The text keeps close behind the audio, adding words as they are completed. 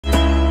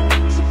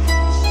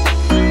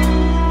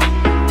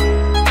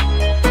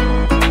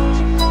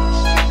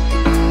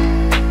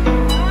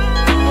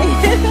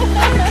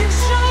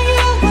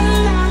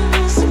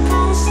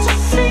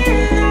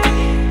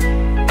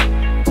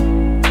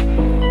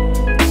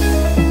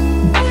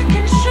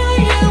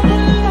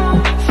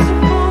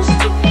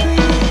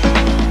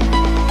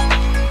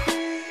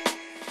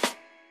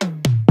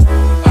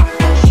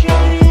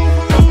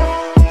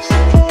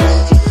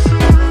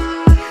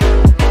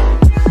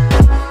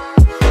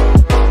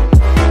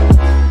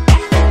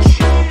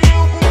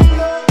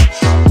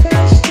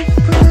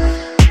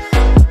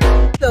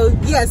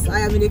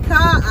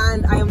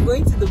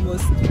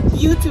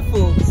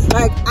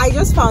I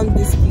just found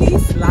this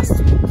place last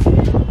week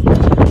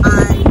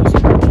and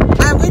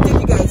I'm going to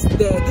take you guys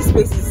there. This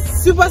place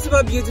is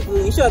super beautiful.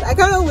 In short, I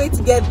cannot wait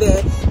to get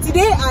there.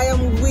 Today I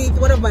am with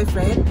one of my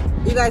friends.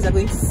 You guys are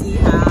going to see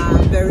her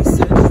very soon.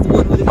 She's the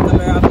one holding the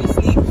camera,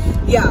 obviously.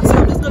 Yeah, so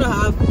I'm just gonna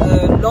have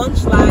a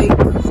lunch like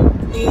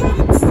thing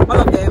with all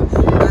of them,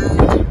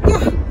 and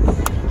yeah.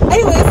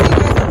 Anyway, see you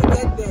guys when we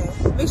get there.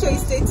 Make sure you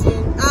stay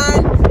tuned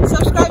and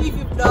subscribe if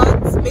you've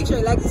not. Make sure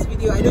you like this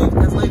video. I know it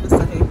has not even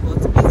started, but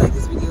please like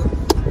this video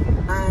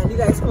and you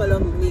guys come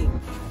along with me.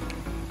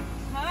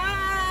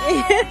 Hi.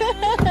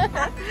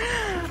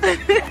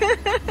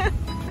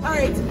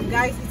 Alright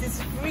guys, it is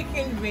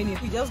freaking raining.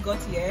 We just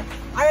got here.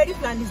 I already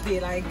planned this day,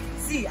 like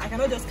see, I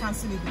cannot just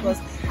cancel it because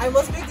I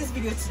must make this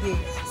video today.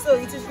 So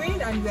it is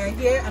raining and we are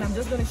here and I'm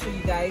just going to show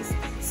you guys.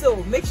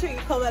 So make sure you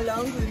come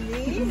along with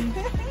me.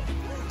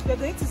 We're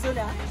going to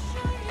Zona.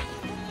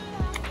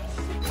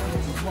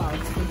 Wow,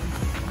 it's going to be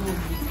so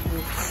beautiful.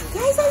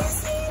 Guys, are you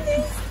seeing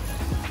this?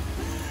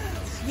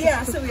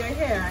 Yeah, so we are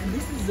here and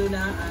this is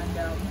Zona and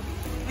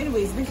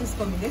anyways, this is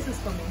coming.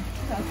 That's coming.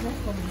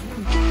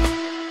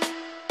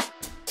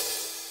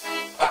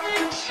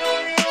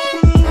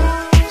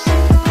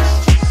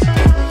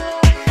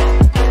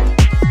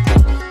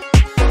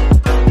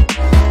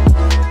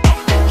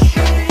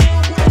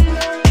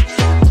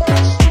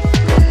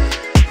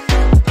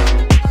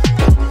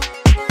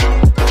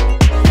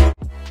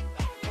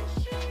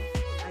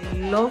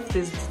 Love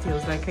these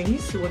details. Like, can you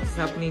see what is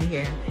happening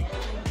here?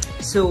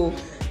 So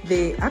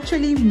they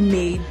actually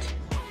made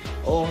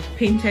or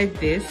painted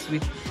this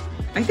with,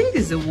 I think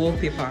this is a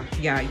wallpaper.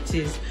 Yeah, it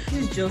is.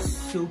 This is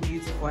just so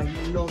beautiful. I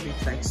love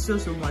it like so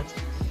much,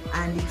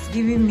 and it's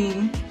giving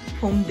me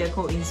home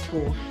decor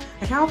inspo.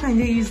 Like, how can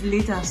they use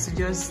letters to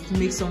just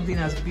make something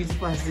as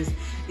beautiful as this?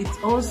 It's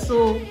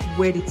also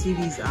where the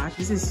TV is at.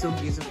 This is so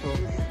beautiful.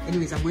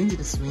 Anyways, I'm going to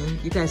the swing.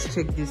 You guys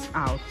check this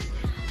out.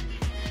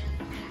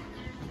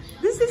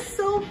 This is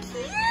so cute.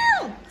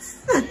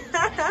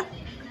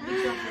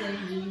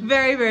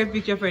 Very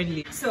picture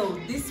friendly. So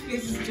this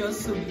place is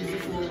just so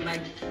beautiful,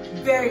 like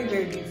very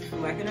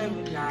beautiful. I cannot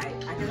even lie.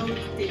 I cannot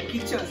take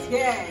pictures.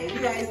 Yeah, you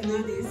guys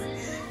know this.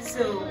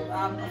 So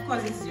of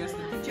course this is just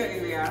the picture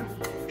area.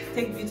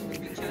 Take beautiful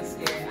pictures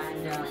here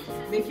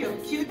and make your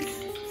cute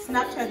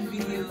Snapchat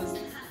videos,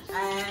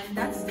 and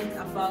that's it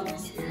about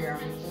this area.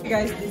 You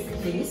guys,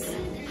 this place,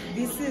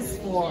 this is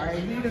for, I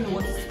really don't know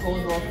what it's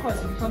called, but of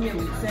course you come here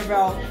with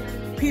several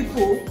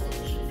people.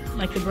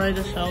 Like a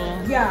bridal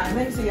shower. Yeah, and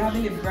then so you're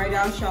having a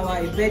bridal shower,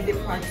 a birthday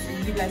party,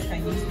 you guys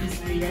can use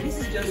this area. This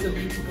is just so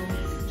beautiful.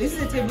 This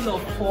is a table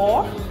of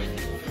 4.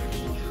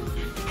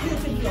 This is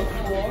a table of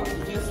 4,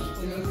 just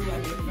for you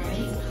and your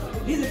friends.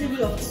 This is a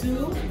table of 2.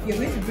 You're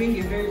going to bring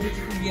a very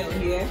beautiful girl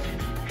here.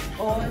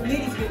 Or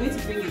ladies, you're going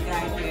to bring a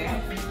guy here.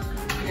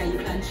 Yeah, you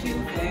can chill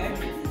there.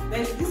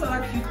 There's this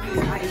other cute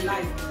place I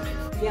like.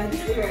 Yeah,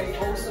 this area is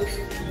also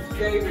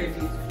very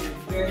beautiful.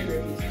 Very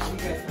beautiful. You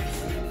guys can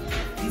see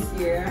this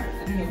area.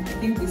 I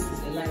think this is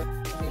a light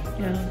thing.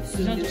 Yeah, so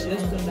let's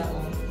put that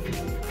one.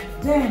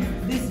 Then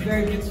this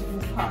very beautiful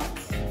part.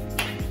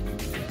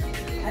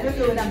 I don't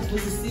know what I'm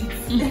supposed to sit.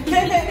 In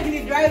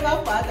the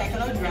driver part, I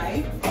cannot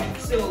drive.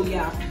 So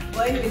yeah.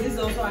 But anyway, this is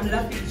also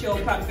another picture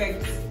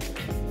perfect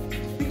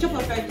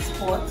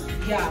spot.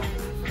 Yeah.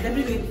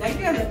 Definitely, like,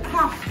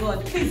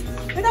 God, please,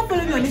 better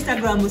follow me on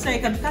Instagram so I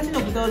can be catching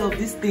up with all of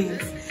these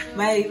things.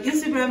 My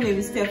Instagram name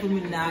is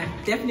Stefumina,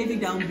 definitely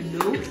down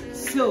below.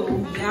 So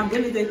yeah, I'm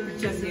going to take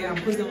pictures here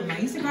and post them on my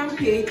Instagram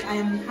page. I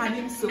am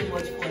having so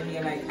much fun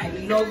here. Like, I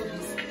love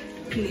this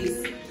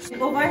place.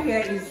 Over here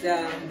is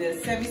the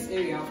service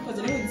area. Of course,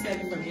 I don't want to serve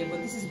it from here,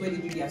 but this is where they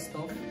do their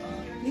stuff.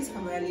 Please,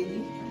 camera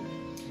lady.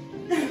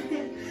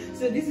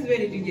 So this is where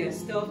they do their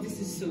stuff. This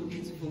is so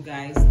beautiful,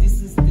 guys.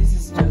 This is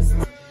just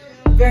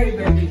very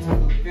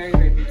beautiful. Very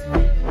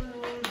beautiful.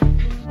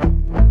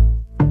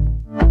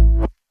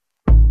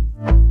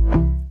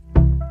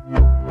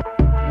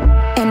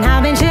 And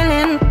I've been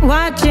chilling,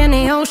 watching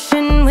the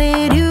ocean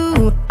with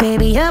you.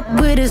 Baby, up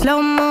with a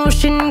slow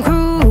motion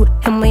crew.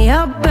 And we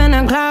up in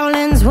our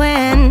clouds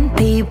when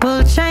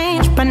people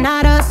change, but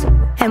not us.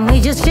 And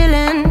we just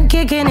chilling,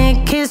 kicking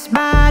it, kissed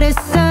by the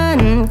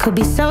sun. Could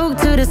be soaked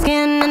to the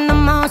skin in the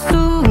mall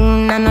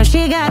soon. I know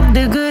she got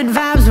the good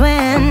vibes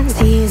when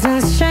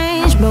seasons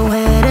change, but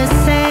we're the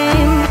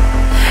same.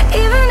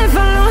 Even if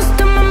I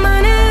lost all my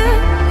money,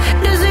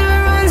 the zero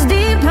runs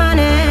deep,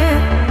 honey.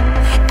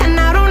 And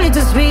I don't need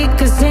to speak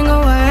a single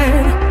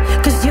word,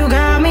 'cause you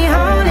got me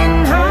holding.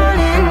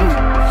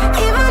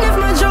 Even if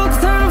my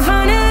jokes aren't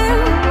funny,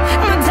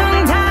 my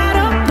tongue tied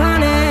up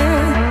on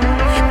it.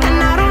 And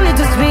I don't need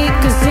to speak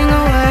a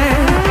single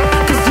word,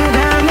 'cause you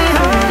got me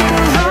holding.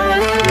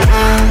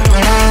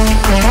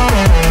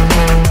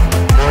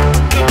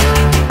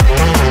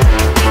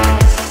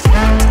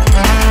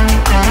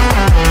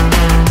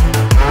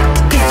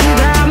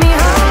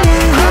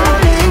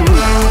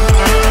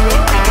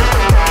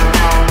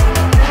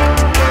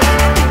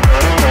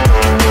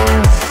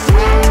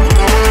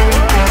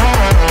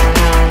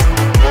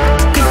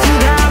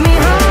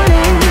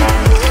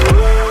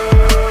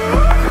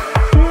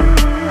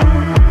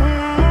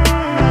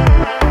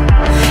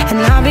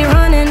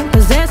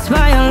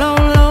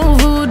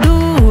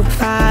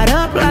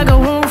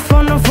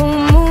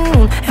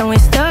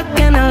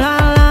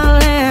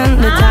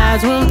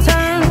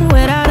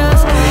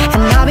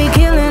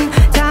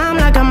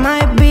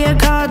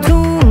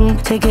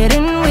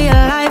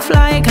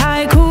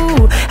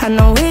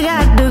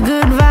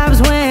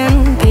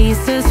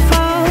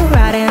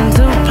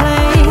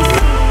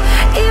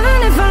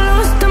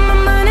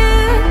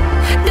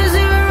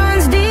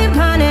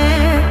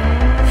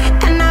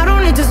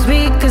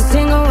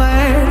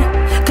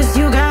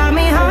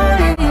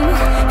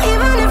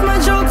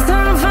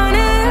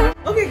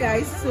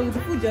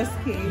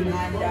 came and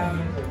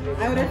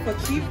I ordered for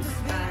chips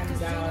and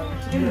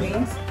chicken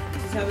wings.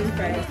 It's having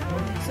fries.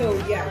 So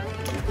yeah,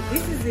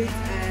 this is it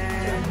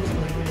and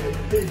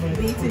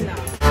we're eating now.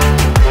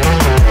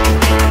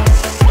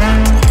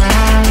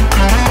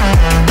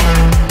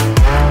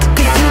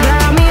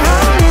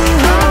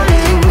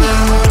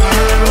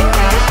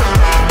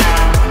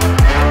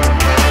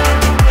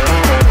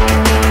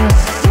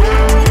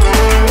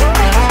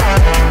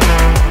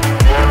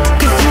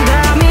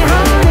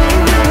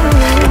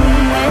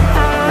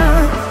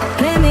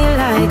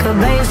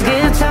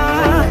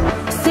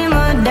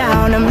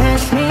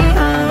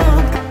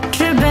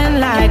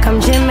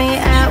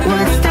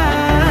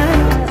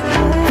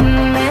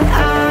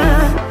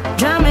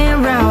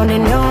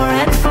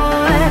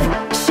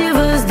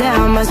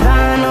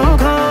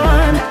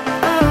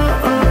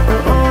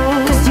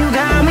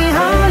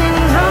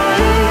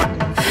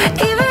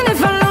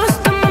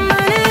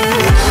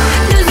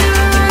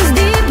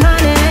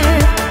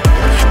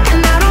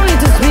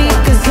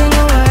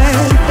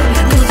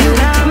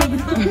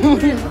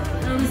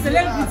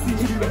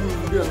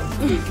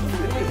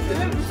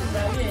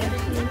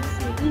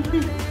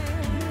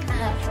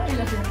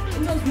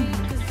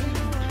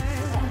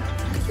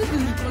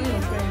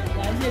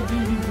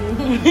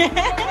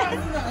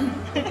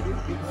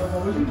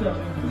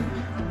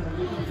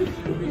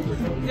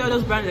 See all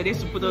those brands that they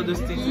used to put all those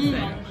things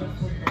inside.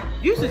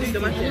 You used to do the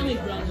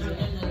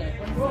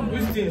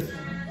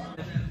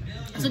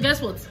So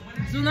guess what?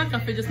 Zona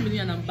Cafe just made me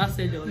an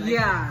ambassador. Like,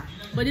 yeah.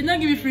 But they did not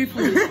give me free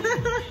food.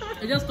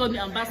 They just called me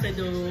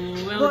ambassador.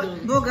 Well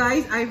done. But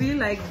guys, I really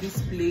like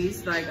this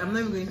place. Like, I'm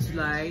not even going to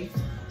lie.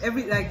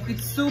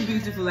 It's so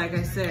beautiful, like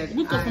I said.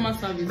 Good customer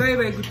service. Very,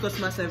 very good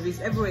customer service.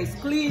 Everywhere is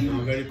clean.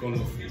 And very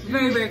colorful.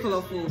 Very, very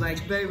colorful. Like,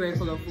 very, very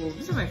colorful.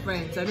 These are my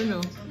friends. I don't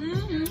know.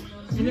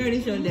 I've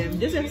already shown them.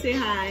 Joseph, say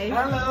hi.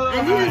 Hello.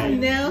 And this is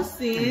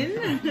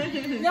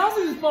Nelson.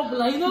 Nelson is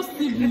popular. You know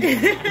Steve.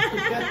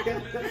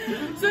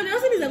 So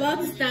Nelson is about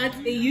to start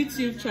a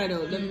YouTube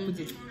channel. Let me put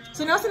it.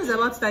 So Nelson is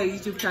about to start a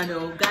YouTube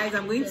channel. Guys,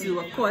 I'm going to,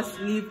 of course,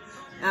 leave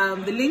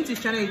the link to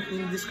his channel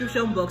in the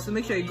description box. So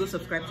make sure you go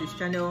subscribe to his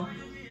channel.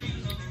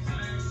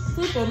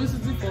 Full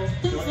publicity for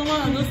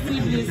someone who knows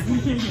this.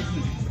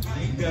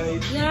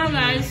 Yeah,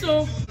 guys.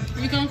 So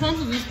you can come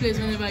to this place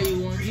whenever you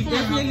want. You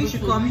definitely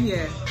should come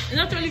here. It's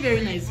actually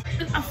very nice.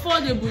 It's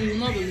affordable. You will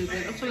not believe it.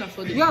 It's actually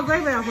affordable. Yeah,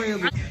 very, very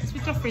affordable. It's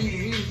picture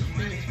friendly,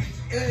 really.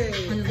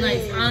 And it's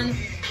nice. And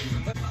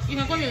you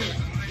can come here in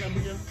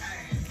Abuja.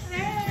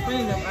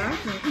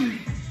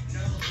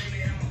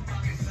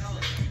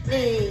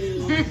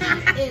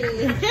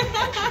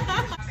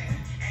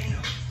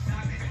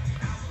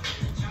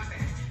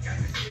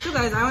 So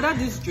guys, I ordered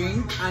this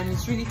drink and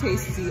it's really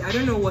tasty. I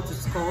don't know what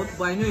it's called,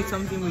 but I know it's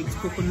something with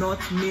coconut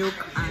milk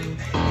and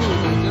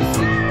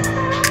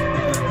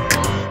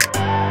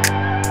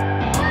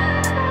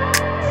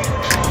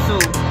so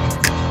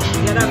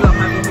yeah, that's what I'm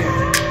having here.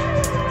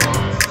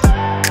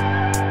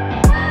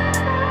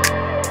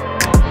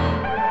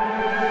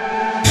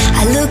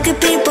 I look at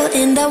people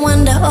and I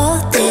wonder all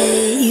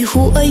day,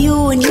 who are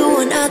you and you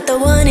are not the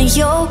one in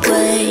your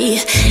way.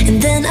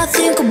 And then I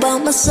think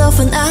about myself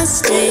and I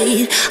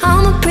stayed.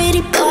 I'm a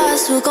pretty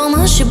boss, look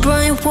almost your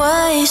brain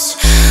waves.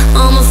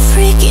 I'm a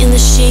freak in the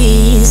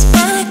sheets,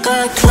 but I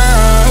got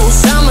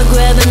class. I'ma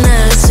grab an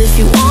ass if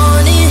you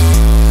want it.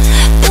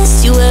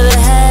 Best you ever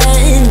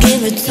had,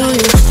 give it to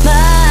you,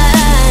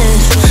 man.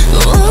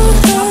 Oh,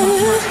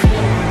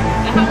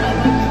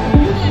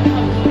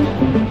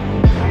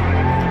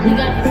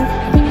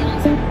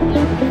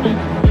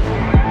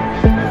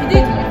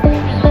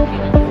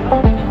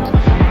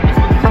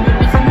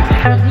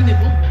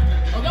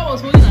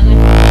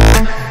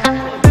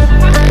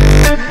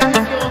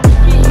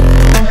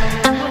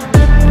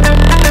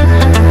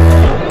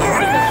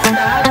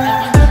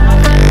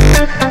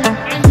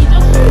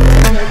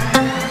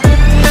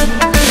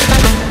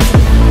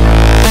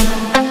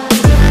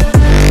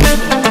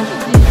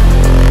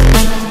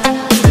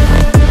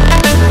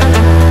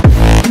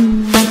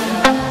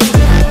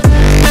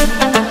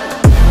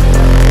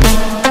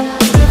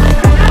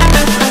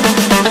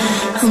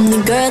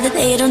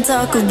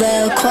 talk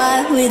about,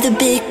 quiet with a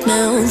big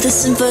mouth.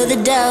 Listen for the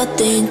doubt,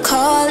 then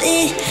call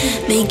it.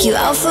 Make you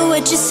out for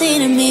what you say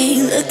to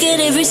me. Look at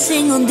every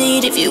single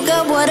date if you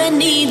got what I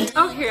need.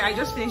 Okay, I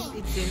just finished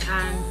eating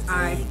and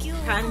I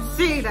can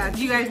say that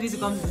you guys need to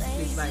come to this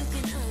place. Like,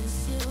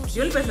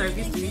 the only person I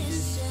refused to eat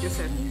is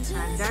Joseph,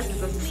 and that's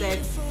because he said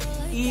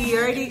he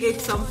already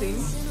ate something.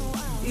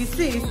 He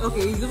says,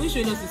 okay, he's even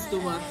showing us his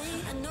stomach.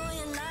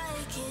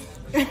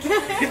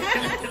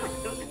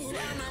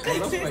 I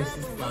lost my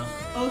 6 pack.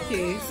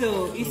 Okay,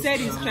 so he said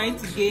he's trying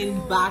to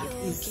gain back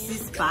his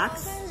 6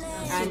 packs,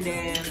 and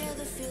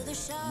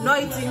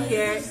not eating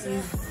here is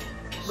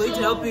going to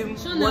help him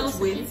watch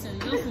weight.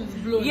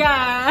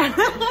 Yeah.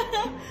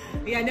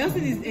 Yeah,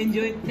 Nelson is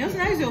enjoying. Nelson,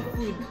 how's your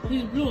food?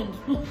 He's blown.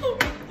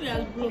 He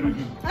has blown.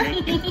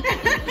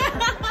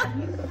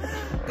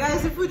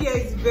 Guys, the food here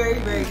is very,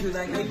 very good.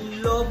 Like, I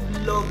love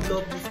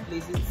this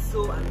place. It's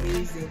so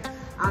amazing.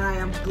 And I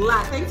am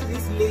glad, thanks to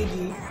this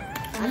lady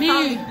Me,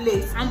 found the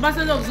place.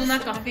 ambassador of Zona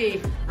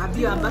Cafe. I'll be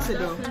your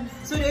ambassador.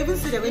 So they even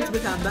say they're going to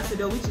make an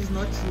ambassador, which is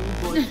not true,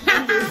 but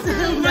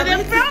But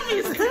they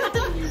promised.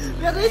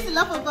 we are going to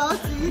laugh about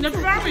it. They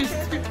promised.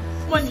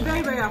 It's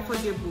very, very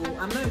affordable.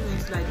 I'm not even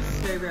going to lie, this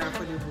is very, very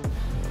affordable.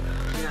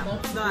 Yeah,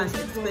 it's not as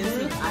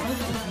expensive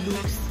as it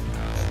looks.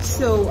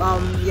 So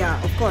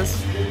yeah, of course,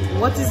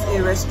 what is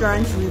a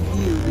restaurant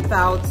review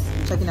without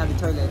checking out the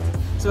toilet?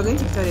 So we're going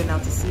to the toilet now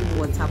to see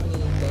what's happening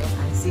in there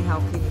and see how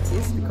clean it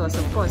is, because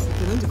of course if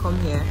you're going to come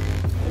here,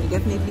 you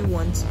definitely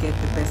want to get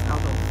the best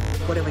out of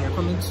whatever you're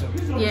coming to.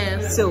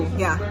 Yes. So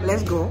yeah,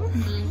 let's go.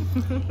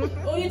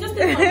 Oh, you just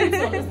the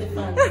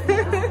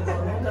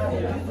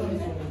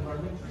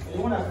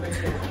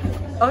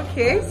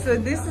Okay, so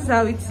this is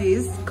how it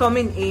is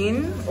coming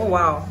in. Oh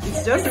wow,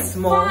 it's just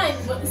small. Fine,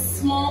 but it's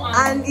small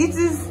And it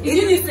is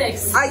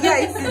unisex. Yeah,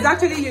 it is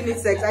actually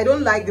unisex. I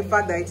don't like the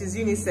fact that it is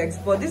unisex,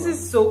 but this is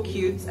so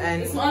cute.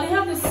 And so they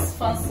have this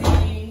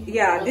fancy.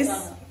 yeah, this,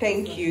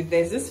 thank you.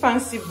 There's this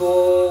fancy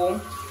bowl.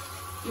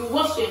 You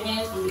wash your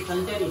hands when you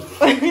can get it.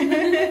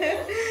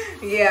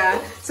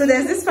 Yeah, so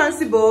there's this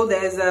fancy bowl.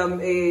 There's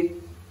a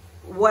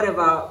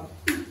whatever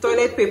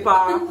toilet paper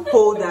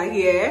holder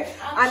here,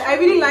 and I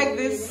really like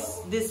this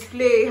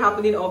display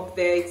happening up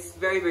there. It's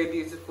very, very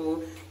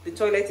beautiful. The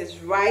toilet is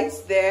right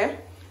there,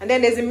 and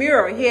then there's a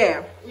mirror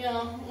here.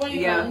 Yeah, when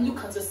you can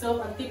look at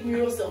yourself and take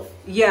mirror self.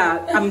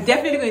 Yeah, I'm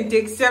definitely going to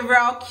take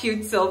several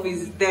cute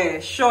selfies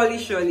there,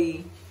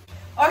 surely.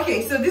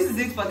 Okay, so this is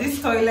it for this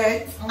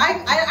toilet.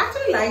 I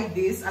actually like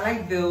this. I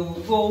like the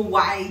whole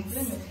white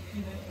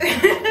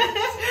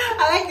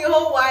I like the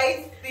whole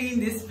white thing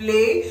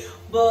display.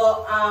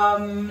 But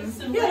yeah,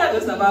 that's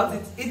just about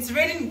it. It's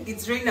raining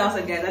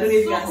outside, guys. I don't know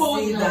if you can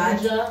see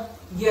that.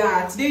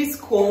 Yeah, today is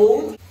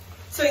cold.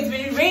 So it's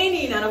been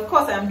raining, and of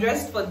course I'm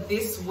dressed for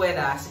this weather,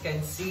 as you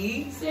can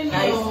see.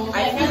 I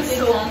feel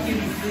so cute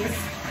with this.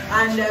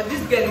 And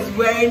this girl is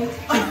wearing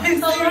a serious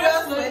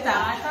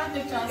sweater.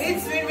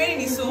 It's been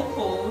raining, it's so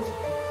cold.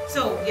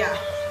 So yeah,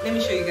 let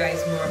me show you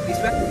guys more of this.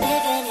 Living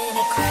in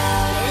a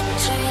crowded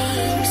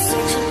dream,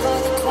 searching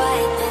for the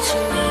quiet that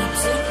you need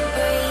to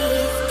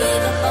breathe.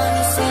 Gave up on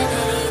your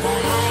sanity to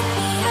hide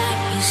behind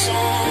your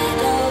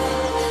shadow,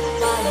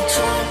 while you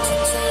tried to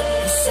take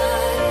the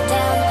sun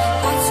down.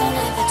 Lights will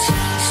never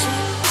change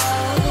you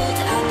old.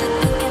 Out the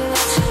thinking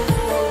that you in the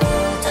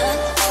world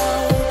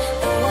alone.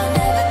 No one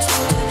ever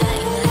told you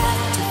that you have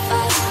to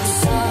fight for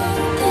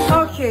something.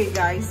 Okay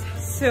guys,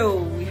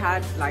 so we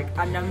had like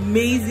an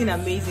amazing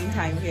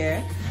time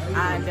here,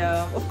 and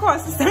of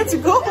course it's time to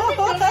go.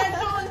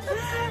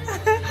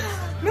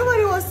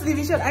 Nobody wants to leave.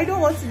 In short, I don't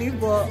want to leave,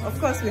 but of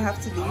course we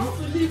have to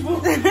leave. I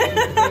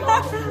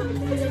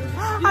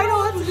don't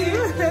want to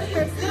leave.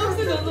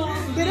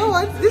 They don't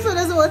want. This one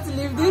doesn't want to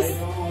leave. This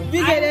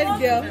big-headed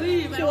girl,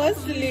 she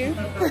wants to leave.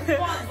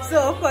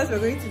 So of course we're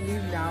going to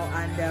leave now.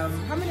 And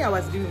how many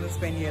hours do we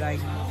spend here? Like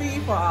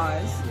 3-4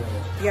 hours.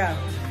 Yeah.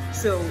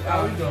 So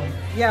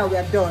yeah, we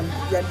are done.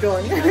 We are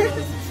done.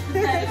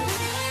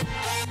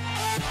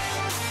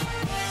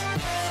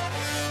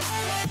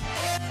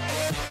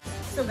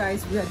 So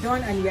guys, we are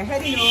done and we are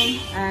heading home,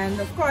 and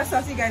of course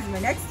I'll see you guys in my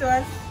next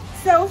one.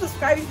 So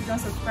subscribe if you don't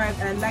subscribe,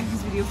 and like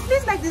this video.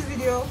 Please like this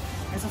video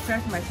and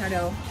subscribe to my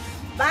channel.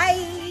 Bye.